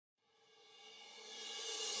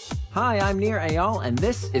Hi, I'm Nir Eyal, and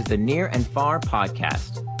this is the Near and Far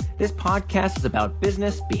podcast. This podcast is about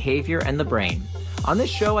business, behavior, and the brain. On this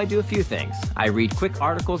show, I do a few things. I read quick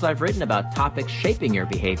articles I've written about topics shaping your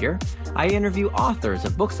behavior. I interview authors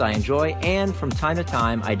of books I enjoy, and from time to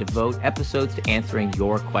time, I devote episodes to answering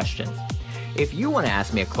your questions. If you want to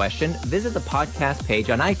ask me a question, visit the podcast page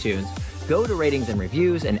on iTunes, go to ratings and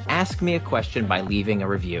reviews, and ask me a question by leaving a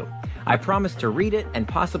review. I promise to read it and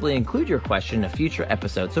possibly include your question in a future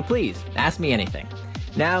episode, so please, ask me anything.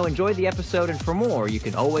 Now, enjoy the episode, and for more, you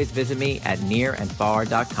can always visit me at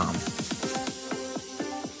nearandfar.com.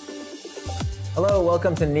 Hello,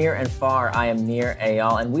 welcome to Near and Far. I am Nir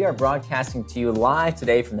Eyal, and we are broadcasting to you live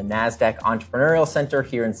today from the NASDAQ Entrepreneurial Center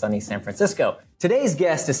here in sunny San Francisco. Today's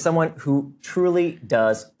guest is someone who truly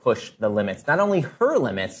does push the limits, not only her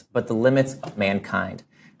limits, but the limits of mankind.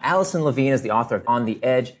 Alison Levine is the author of On the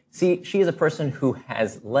Edge. See, she is a person who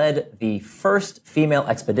has led the first female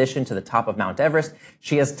expedition to the top of Mount Everest.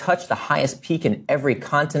 She has touched the highest peak in every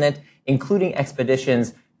continent, including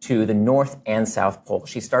expeditions to the North and South Pole.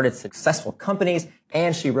 She started successful companies,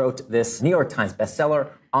 and she wrote this New York Times bestseller,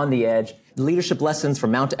 On the Edge, Leadership Lessons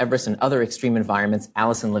from Mount Everest and Other Extreme Environments.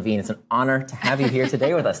 Alison Levine, it's an honor to have you here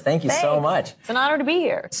today with us. Thank you so much. It's an honor to be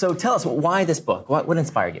here. So tell us, why this book? What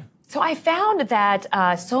inspired you? So I found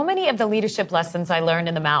that so many of the leadership lessons I learned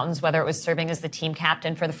in the mountains, whether it was serving as the team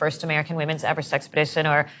captain for the first American Women's Everest expedition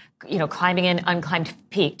or, climbing an unclimbed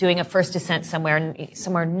peak, doing a first descent somewhere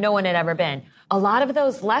no one had ever been. A lot of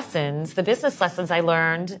those lessons, the business lessons I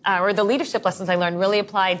learned, or the leadership lessons I learned, really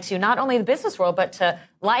applied to not only the business world, but to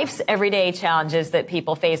life's everyday challenges that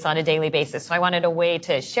people face on a daily basis. So I wanted a way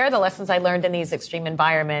to share the lessons I learned in these extreme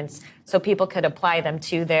environments so people could apply them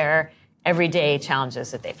to their everyday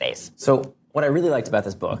challenges that they face. So what I really liked about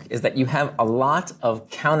this book is that you have a lot of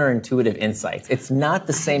counterintuitive insights. It's not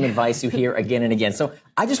the same advice you hear again and again. So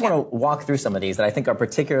I just want to walk through some of these that I think are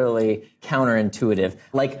particularly counterintuitive.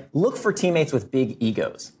 Like, look for teammates with big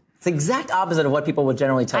egos. It's the exact opposite of what people would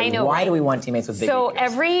generally tell you. Why do we want teammates with big egos? So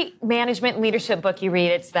every management and leadership book you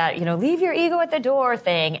read, it's that, leave your ego at the door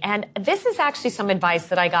thing. And this is actually some advice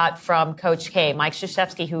that I got from Coach K, Mike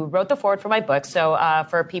Krzyzewski, who wrote the foreword for my book. So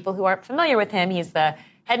for people who aren't familiar with him, he's the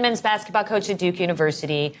head men's basketball coach at Duke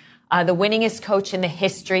University, the winningest coach in the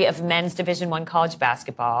history of men's Division I college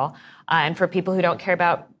basketball. And for people who don't care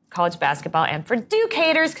about college basketball, and for Duke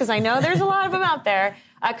haters, because I know there's a lot of them out there,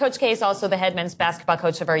 Coach K is also the head men's basketball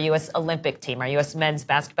coach of our U.S. Olympic team, our U.S. men's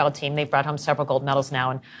basketball team. They've brought home several gold medals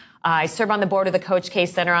now. And I serve on the board of the Coach K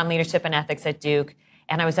Center on Leadership and Ethics at Duke.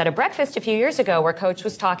 And I was at a breakfast a few years ago where Coach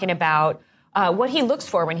was talking about what he looks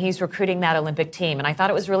for when he's recruiting that Olympic team. And I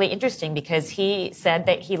thought it was really interesting because he said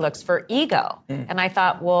that he looks for ego. And I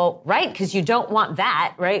thought, well, right, because you don't want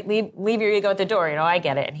that, right? Leave your ego at the door. I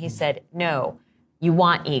get it. And he said, no, you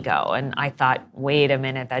want ego. And I thought, wait a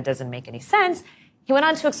minute, that doesn't make any sense. He went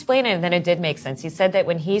on to explain it, and then it did make sense. He said that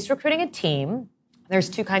when he's recruiting a team, there's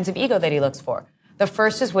two kinds of ego that he looks for. The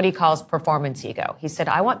first is what he calls performance ego. He said,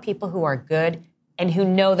 I want people who are good and who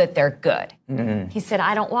know that they're good. He said,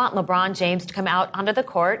 I don't want LeBron James to come out onto the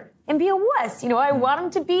court and be a wuss. I want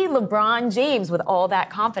him to be LeBron James with all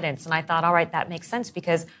that confidence. And I thought, all right, that makes sense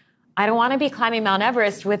because I don't want to be climbing Mount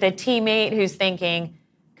Everest with a teammate who's thinking,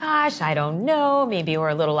 gosh, I don't know, maybe we're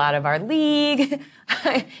a little out of our league.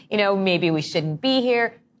 Maybe we shouldn't be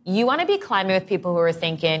here. You want to be climbing with people who are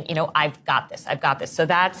thinking, I've got this. So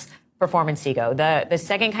that's performance ego. The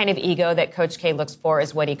second kind of ego that Coach K looks for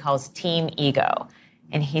is what he calls team ego.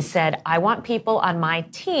 And he said, I want people on my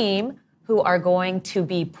team who are going to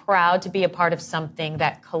be proud to be a part of something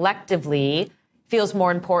that collectively feels more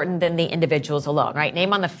important than the individuals alone, right?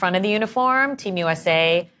 Name on the front of the uniform, Team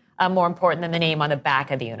USA, more important than the name on the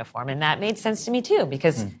back of the uniform. And that made sense to me too,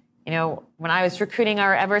 because, when I was recruiting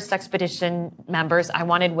our Everest expedition members, I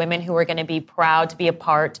wanted women who were going to be proud to be a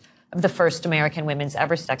part of the first American Women's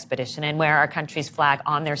Everest expedition and wear our country's flag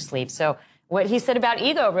on their sleeve. So what he said about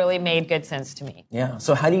ego really made good sense to me. Yeah.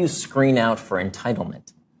 So how do you screen out for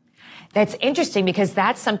entitlement? That's interesting because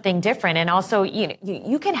that's something different. And also,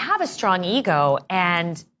 you can have a strong ego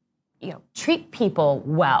and treat people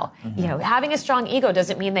well. Having a strong ego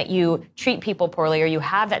doesn't mean that you treat people poorly or you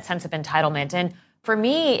have that sense of entitlement. And for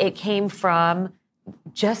me, it came from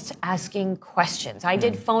just asking questions. I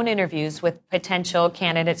did phone interviews with potential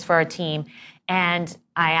candidates for our team, and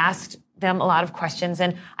I asked them a lot of questions,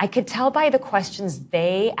 and I could tell by the questions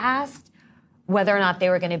they asked whether or not they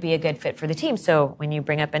were going to be a good fit for the team. So when you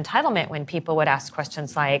bring up entitlement, when people would ask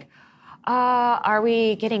questions like, are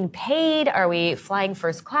we getting paid? Are we flying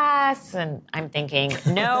first class? And I'm thinking,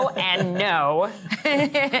 no and no.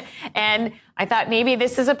 And I thought maybe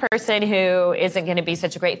this is a person who isn't going to be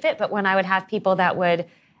such a great fit. But when I would have people that would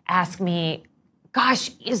ask me,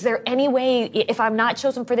 gosh, is there any way, if I'm not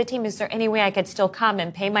chosen for the team, is there any way I could still come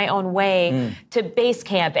and pay my own way to base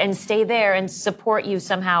camp and stay there and support you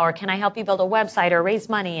somehow? Or can I help you build a website or raise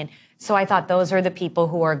money? And so I thought those are the people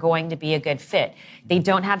who are going to be a good fit. They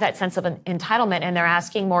don't have that sense of entitlement, and they're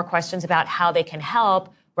asking more questions about how they can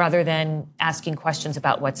help rather than asking questions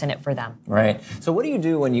about what's in it for them. Right. So what do you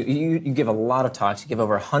do when you give a lot of talks? You give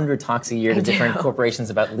over 100 talks a year to different corporations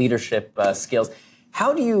about leadership skills.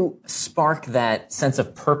 How do you spark that sense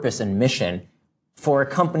of purpose and mission for a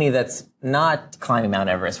company that's not climbing Mount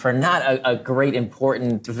Everest, for not a great,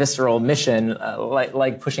 important, visceral mission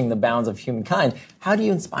like pushing the bounds of humankind? How do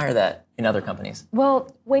you inspire that in other companies?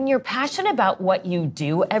 Well, when you're passionate about what you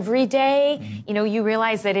do every day, you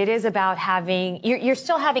realize that it is about you're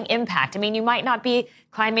still having impact. I mean, you might not be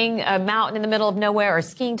climbing a mountain in the middle of nowhere or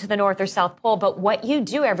skiing to the North or South Pole, but what you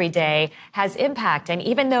do every day has impact. And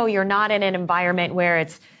even though you're not in an environment where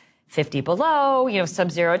it's 50 below,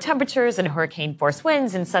 sub-zero temperatures and hurricane force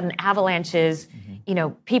winds and sudden avalanches,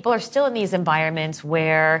 people are still in these environments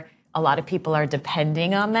where a lot of people are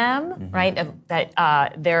depending on them, right?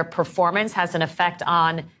 That their performance has an effect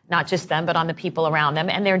on not just them, but on the people around them.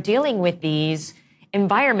 And they're dealing with these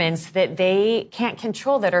environments that they can't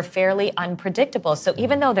control that are fairly unpredictable. So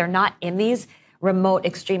even though they're not in these remote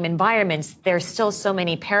extreme environments, there's still so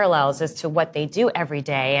many parallels as to what they do every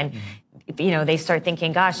day. And they start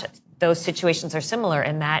thinking, gosh, those situations are similar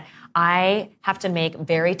in that I have to make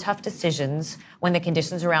very tough decisions when the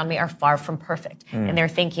conditions around me are far from perfect. And they're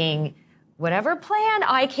thinking, whatever plan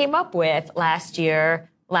I came up with last year,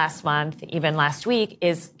 last month, even last week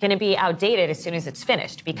is going to be outdated as soon as it's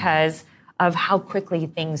finished because of how quickly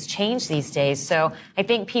things change these days. So I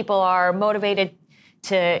think people are motivated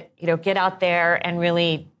to, get out there and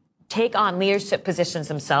really take on leadership positions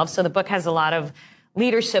themselves. So the book has a lot of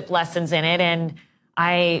leadership lessons in it. And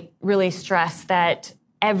I really stress that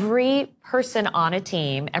every person on a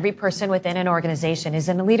team, every person within an organization is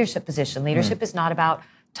in a leadership position. Leadership is not about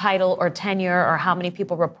title or tenure or how many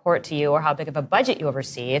people report to you or how big of a budget you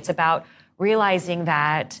oversee. It's about realizing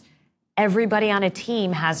that everybody on a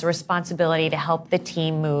team has a responsibility to help the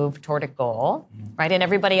team move toward a goal, right? And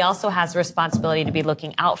everybody also has a responsibility to be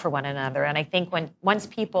looking out for one another. And I think once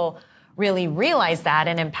people really realize that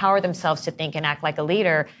and empower themselves to think and act like a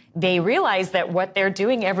leader, they realize that what they're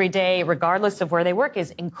doing every day, regardless of where they work,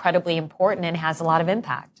 is incredibly important and has a lot of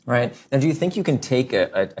impact. Right. Now, do you think you can take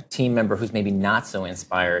a team member who's maybe not so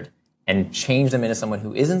inspired and change them into someone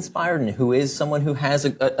who is inspired and who is someone who has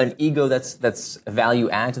an ego that's a value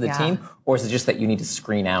add to the team? Or is it just that you need to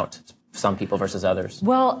screen out some people versus others?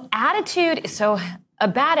 Well, a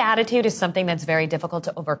bad attitude is something that's very difficult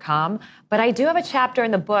to overcome. But I do have a chapter in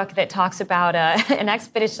the book that talks about an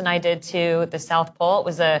expedition I did to the South Pole. It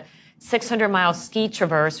was a 600-mile ski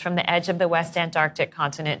traverse from the edge of the West Antarctic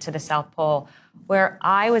continent to the South Pole, where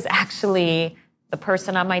I was actually the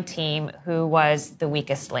person on my team who was the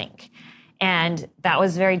weakest link. And that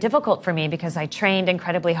was very difficult for me because I trained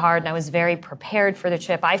incredibly hard and I was very prepared for the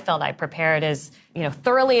trip. I felt I prepared as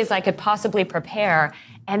thoroughly as I could possibly prepare.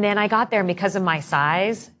 And then I got there, and because of my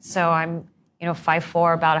size, so I'm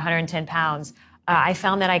 5'4", about 110 pounds, I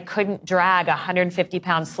found that I couldn't drag a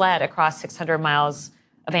 150-pound sled across 600 miles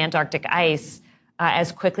of Antarctic ice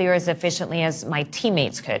as quickly or as efficiently as my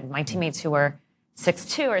teammates could. My teammates who were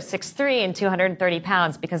 6'2" or 6'3" and 230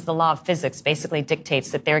 pounds, because the law of physics basically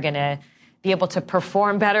dictates that they're going to be able to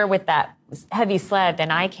perform better with that heavy sled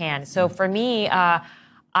than I can. So for me,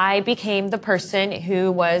 I became the person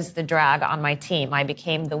who was the drag on my team. I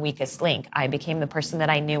became the weakest link. I became the person that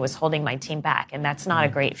I knew was holding my team back, and that's not a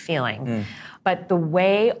great feeling. But the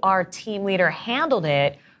way our team leader handled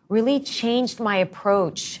it really changed my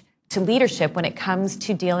approach to leadership when it comes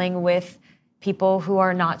to dealing with people who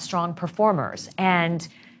are not strong performers. And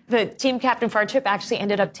the team captain for our trip actually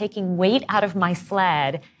ended up taking weight out of my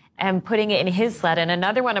sled and putting it in his sled. And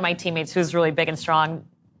another one of my teammates who's really big and strong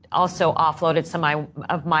also offloaded some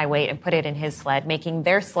of my weight and put it in his sled, making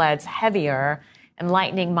their sleds heavier and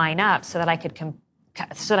lightening mine up so that I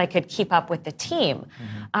could keep up with the team.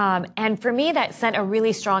 And for me, that sent a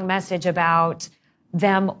really strong message about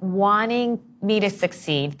them wanting me to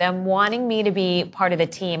succeed, them wanting me to be part of the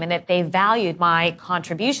team, and that they valued my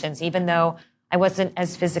contributions, even though I wasn't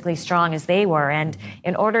as physically strong as they were. And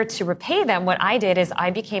in order to repay them, what I did is I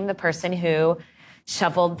became the person who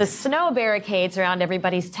shoveled the snow barricades around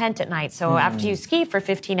everybody's tent at night. So after you ski for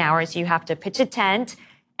 15 hours, you have to pitch a tent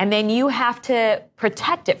And then you have to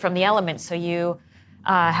protect it from the elements. So you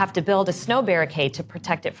have to build a snow barricade to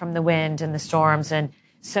protect it from the wind and the storms. And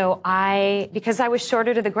so because I was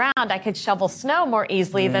shorter to the ground, I could shovel snow more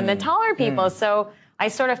easily than the taller people. So I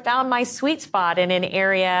sort of found my sweet spot in an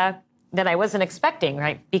area that I wasn't expecting,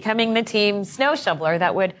 right? Becoming the team snow shoveler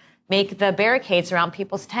that would make the barricades around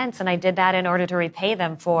people's tents. And I did that in order to repay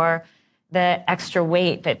them for the extra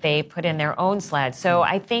weight that they put in their own sled. So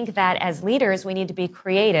I think that as leaders, we need to be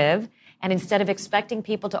creative. And instead of expecting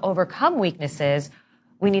people to overcome weaknesses,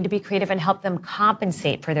 we need to be creative and help them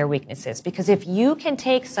compensate for their weaknesses. Because if you can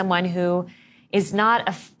take someone who is not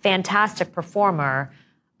a fantastic performer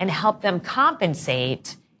and help them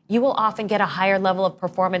compensate, you will often get a higher level of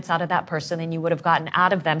performance out of that person than you would have gotten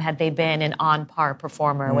out of them had they been an on-par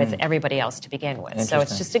performer with everybody else to begin with. So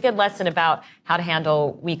it's just a good lesson about how to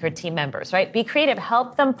handle weaker team members, right? Be creative,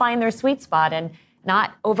 help them find their sweet spot and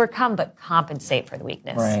not overcome, but compensate for the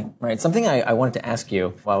weakness. Right. Something I wanted to ask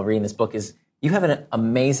you while reading this book is you have an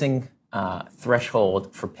amazing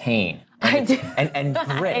threshold for pain. I do. And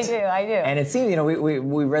grit. I do. And it seems,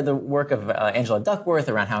 we read the work of Angela Duckworth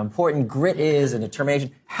around how important grit is and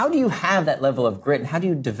determination. How do you have that level of grit and how do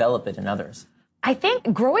you develop it in others? I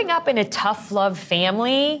think growing up in a tough love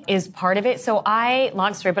family is part of it. So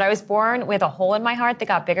long story, but I was born with a hole in my heart that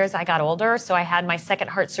got bigger as I got older. So I had my second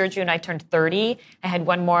heart surgery when I turned 30. I had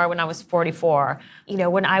one more when I was 44.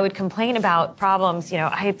 When I would complain about problems,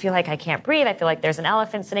 I feel like I can't breathe. I feel like there's an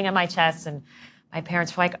elephant sitting on my chest. And my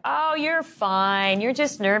parents were like, oh, you're fine. You're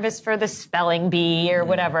just nervous for the spelling bee or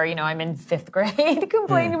whatever. I'm in 5th grade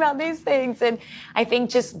complaining about these things. And I think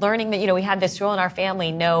just learning that, we had this rule in our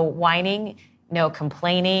family, no whining, no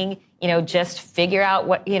complaining, just figure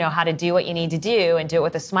out how to do what you need to do and do it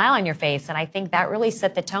with a smile on your face. And I think that really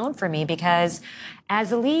set the tone for me because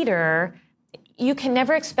as a leader, you can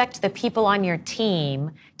never expect the people on your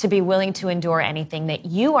team to be willing to endure anything that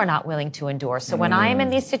you are not willing to endure. So when I am in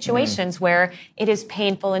these situations where it is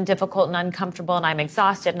painful and difficult and uncomfortable and I'm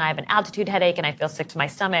exhausted and I have an altitude headache and I feel sick to my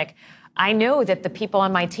stomach, I know that the people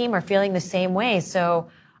on my team are feeling the same way. So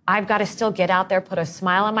I've got to still get out there, put a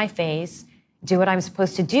smile on my face, do what I'm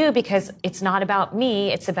supposed to do because it's not about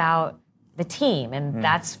me, it's about the team. And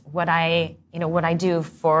that's what I do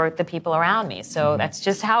for the people around me. So that's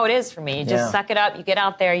just how it is for me. You just suck it up, you get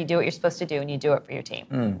out there, you do what you're supposed to do, and you do it for your team.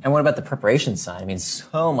 And what about the preparation side? I mean,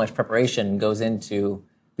 so much preparation goes into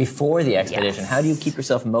before the expedition. How do you keep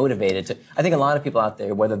yourself motivated I think a lot of people out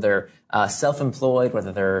there, whether they're self-employed,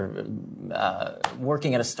 whether they're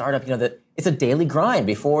working at a startup, that it's a daily grind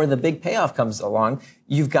before the big payoff comes along.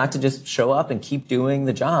 You've got to just show up and keep doing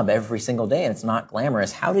the job every single day, and it's not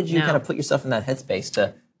glamorous. How did you kind of put yourself in that headspace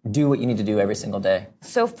to do what you need to do every single day?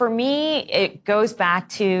 So for me, it goes back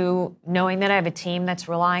to knowing that I have a team that's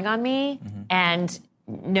relying on me and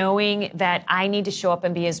knowing that I need to show up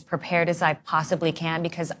and be as prepared as I possibly can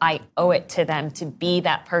because I owe it to them to be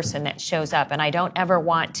that person that shows up. And I don't ever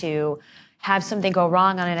want to have something go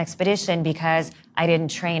wrong on an expedition because I didn't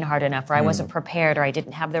train hard enough or I wasn't prepared or I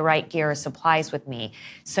didn't have the right gear or supplies with me.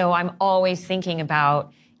 So I'm always thinking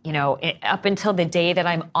about, up until the day that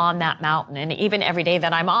I'm on that mountain and even every day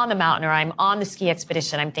that I'm on the mountain or I'm on the ski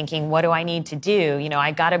expedition, I'm thinking, what do I need to do?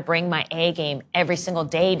 I got to bring my A game every single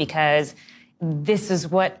day because this is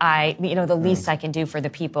what the least I can do for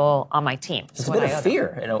the people on my team. It's a bit of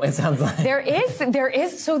fear, it sounds like. There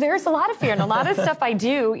is. So there's a lot of fear. And a lot of stuff I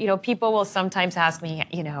do, people will sometimes ask me,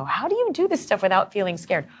 how do you do this stuff without feeling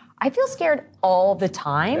scared? I feel scared all the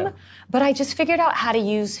time, but I just figured out how to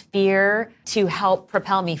use fear to help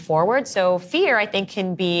propel me forward. So fear, I think,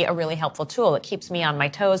 can be a really helpful tool. It keeps me on my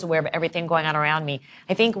toes, aware of everything going on around me.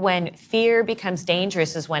 I think when fear becomes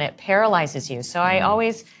dangerous is when it paralyzes you. So I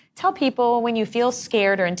always tell people when you feel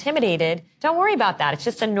scared or intimidated, don't worry about that. It's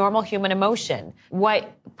just a normal human emotion.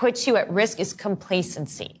 What puts you at risk is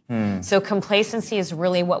complacency. So complacency is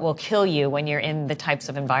really what will kill you when you're in the types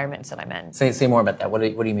of environments that I'm in. Say more about that. What do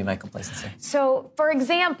you mean by complacency? So, for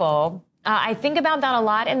example, I think about that a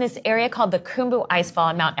lot in this area called the Khumbu Icefall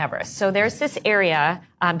on Mount Everest. So there's this area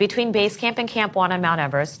between Base Camp and Camp 1 on Mount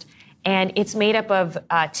Everest. And it's made up of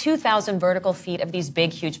 2,000 vertical feet of these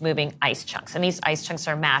big, huge moving ice chunks. And these ice chunks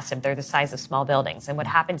are massive. They're the size of small buildings. And what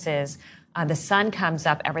happens is the sun comes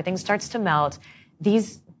up, everything starts to melt.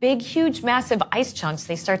 These big, huge, massive ice chunks,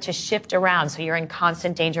 they start to shift around. So you're in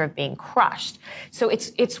constant danger of being crushed. So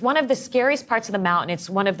it's one of the scariest parts of the mountain. It's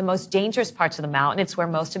one of the most dangerous parts of the mountain. It's where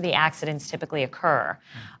most of the accidents typically occur.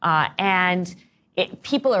 And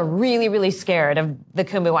people are really, really scared of the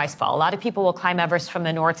Khumbu Icefall. A lot of people will climb Everest from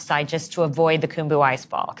the north side just to avoid the Khumbu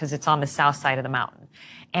Icefall because it's on the south side of the mountain.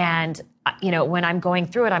 And, when I'm going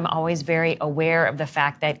through it, I'm always very aware of the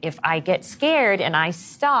fact that if I get scared and I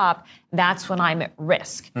stop, that's when I'm at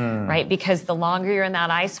risk, right? Because the longer you're in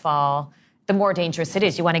that icefall, the more dangerous it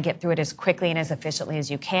is. You want to get through it as quickly and as efficiently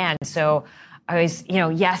as you can. So I was,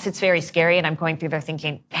 yes, it's very scary. And I'm going through there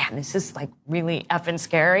thinking, man, this is like really effing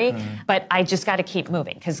scary. But I just got to keep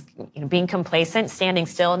moving because being complacent, standing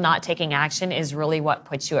still, not taking action is really what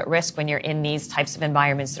puts you at risk when you're in these types of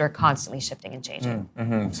environments that are constantly shifting and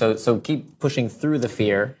changing. So keep pushing through the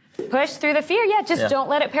fear. Push through the fear. Yeah, just don't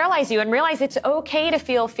let it paralyze you and realize it's okay to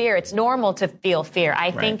feel fear. It's normal to feel fear.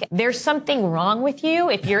 I think there's something wrong with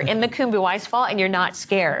you if you're in the Khumbu Icefall and you're not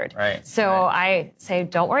scared. So I say,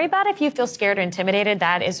 don't worry about it. If you feel scared or intimidated,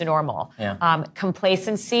 that is normal.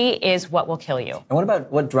 Complacency is what will kill you. And what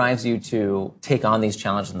about what drives you to take on these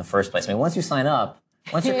challenges in the first place? I mean, once you sign up,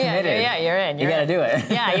 once you're committed, you're in. You got to do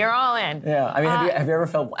it. Yeah, you're all in. I mean, have you ever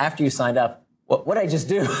felt after you signed up, what did I just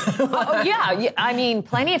do? I mean,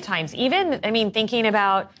 plenty of times. Even, thinking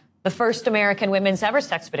about the first American Women's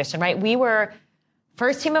Everest expedition, right? We were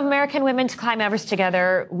first team of American women to climb Everest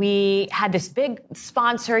together. We had this big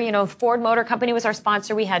sponsor, Ford Motor Company was our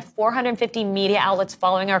sponsor. We had 450 media outlets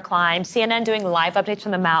following our climb, CNN doing live updates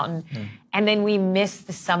from the mountain. And then we missed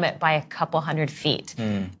the summit by a couple hundred feet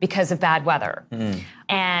because of bad weather.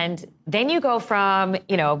 And then you go from,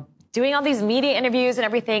 doing all these media interviews and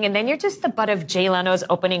everything, and then you're just the butt of Jay Leno's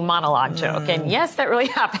opening monologue joke. And yes, that really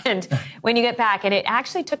happened when you get back. And it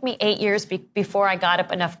actually took me 8 years before I got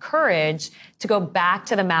up enough courage to go back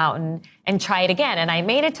to the mountain and try it again. And I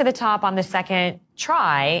made it to the top on the second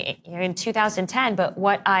try in 2010. But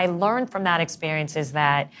what I learned from that experience is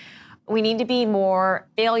that we need to be more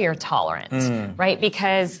failure tolerant, right?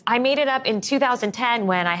 Because I made it up in 2010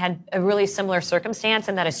 when I had a really similar circumstance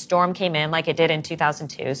and that a storm came in like it did in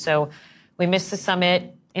 2002. So we missed the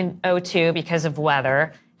summit in 2002 because of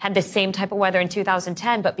weather, had the same type of weather in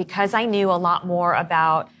 2010, but because I knew a lot more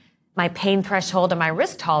about my pain threshold and my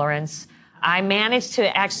risk tolerance, I managed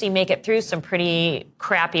to actually make it through some pretty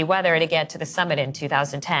crappy weather to get to the summit in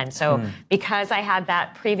 2010. So because I had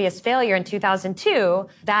that previous failure in 2002,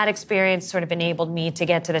 that experience sort of enabled me to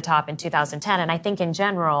get to the top in 2010. And I think in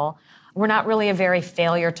general, we're not really a very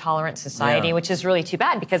failure tolerant society, which is really too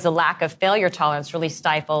bad because the lack of failure tolerance really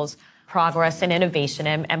stifles progress and innovation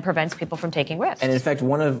and prevents people from taking risks. And in fact,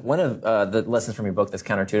 one of the lessons from your book that's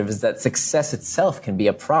counterintuitive is that success itself can be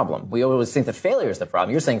a problem. We always think that failure is the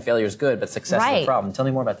problem. You're saying failure is good, but success is the problem. Tell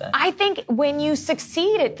me more about that. I think when you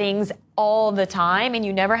succeed at things all the time and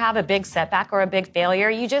you never have a big setback or a big failure,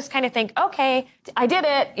 you just kind of think, okay, I did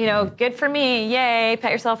it, good for me, yay,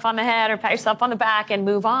 pat yourself on the head or pat yourself on the back and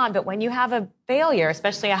move on. But when you have a failure,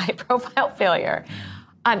 especially a high-profile failure,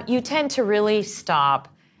 you tend to really stop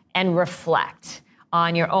and reflect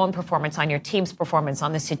on your own performance, on your team's performance,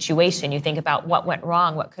 on the situation. You think about what went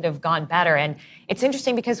wrong, what could have gone better. And it's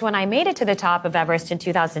interesting because when I made it to the top of Everest in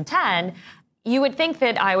 2010, you would think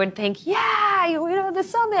that I would think, the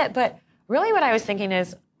summit. But really what I was thinking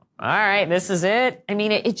is, all right, this is it. I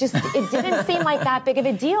mean, it didn't seem like that big of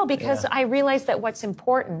a deal because I realized that what's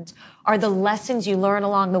important are the lessons you learn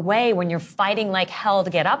along the way when you're fighting like hell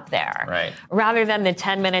to get up there, rather than the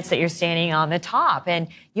 10 minutes that you're standing on the top. And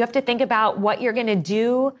you have to think about what you're going to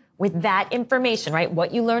do with that information, right?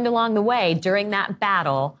 What you learned along the way during that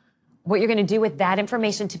battle, what you're going to do with that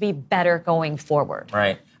information to be better going forward.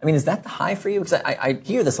 Right. I mean, is that the high for you? Because I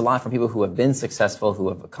hear this a lot from people who have been successful, who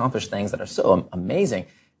have accomplished things that are so amazing.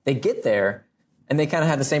 They get there, and they kind of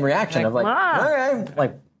have the same reaction of like, all right,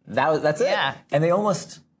 like that's it. And they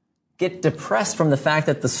almost get depressed from the fact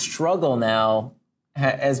that the struggle now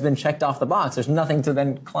has been checked off the box. There's nothing to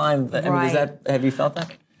then climb. I mean, have you felt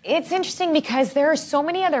that? It's interesting because there are so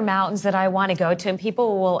many other mountains that I want to go to, and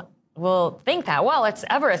people will think that, well, it's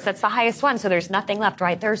Everest, that's the highest one, so there's nothing left,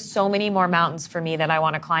 right? There's so many more mountains for me that I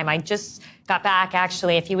want to climb. I just got back,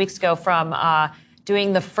 actually, a few weeks ago from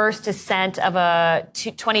doing the first ascent of a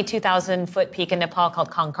 22,000-foot peak in Nepal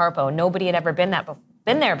called Konkarpo. Nobody had ever been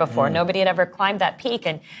there before. Nobody had ever climbed that peak.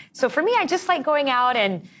 And so for me, I just like going out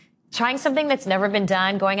and trying something that's never been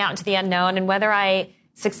done, going out into the unknown. And whether I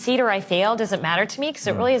succeed or I fail doesn't matter to me because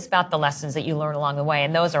it really is about the lessons that you learn along the way.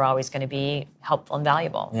 And those are always going to be helpful and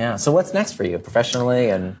valuable. Yeah. So what's next for you professionally?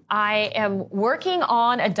 And I am working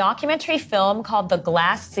on a documentary film called The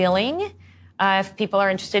Glass Ceiling. If people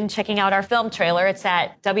are interested in checking out our film trailer, it's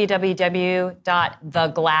at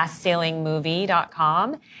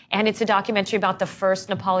www.theglassceilingmovie.com. And it's a documentary about the first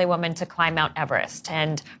Nepali woman to climb Mount Everest.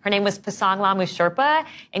 And her name was Pasang Lamu Sherpa,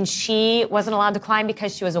 and she wasn't allowed to climb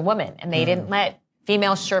because she was a woman, and they didn't let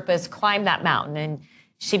female Sherpas climb that mountain. And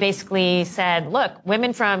she basically said, look,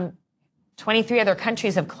 women from 23 other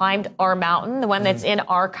countries have climbed our mountain, the one that's in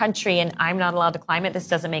our country, and I'm not allowed to climb it. This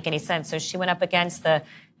doesn't make any sense. So she went up against the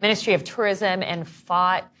Ministry of Tourism and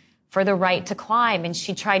fought for the right to climb. And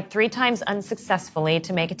she tried 3 times unsuccessfully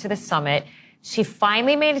to make it to the summit. She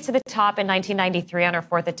finally made it to the top in 1993 on her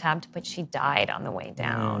 4th attempt, but she died on the way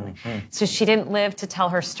down. So she didn't live to tell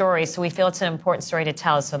her story. So we feel it's an important story to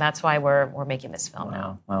tell. So that's why we're making this film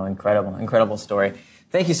now. Wow, incredible story.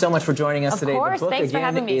 Thank you so much for joining us today. Of course, the book, thanks for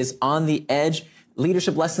having me. is On the Edge,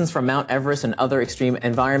 Leadership Lessons from Mount Everest and Other Extreme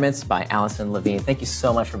Environments by Allison Levine. Thank you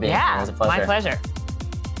so much for being here. It was a pleasure. My pleasure.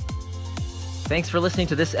 Thanks for listening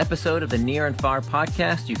to this episode of the Near and Far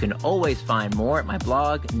podcast. You can always find more at my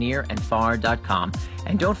blog, nearandfar.com.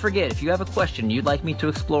 And don't forget, if you have a question you'd like me to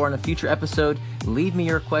explore in a future episode, leave me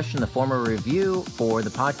your question in the form of a review for the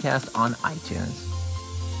podcast on iTunes.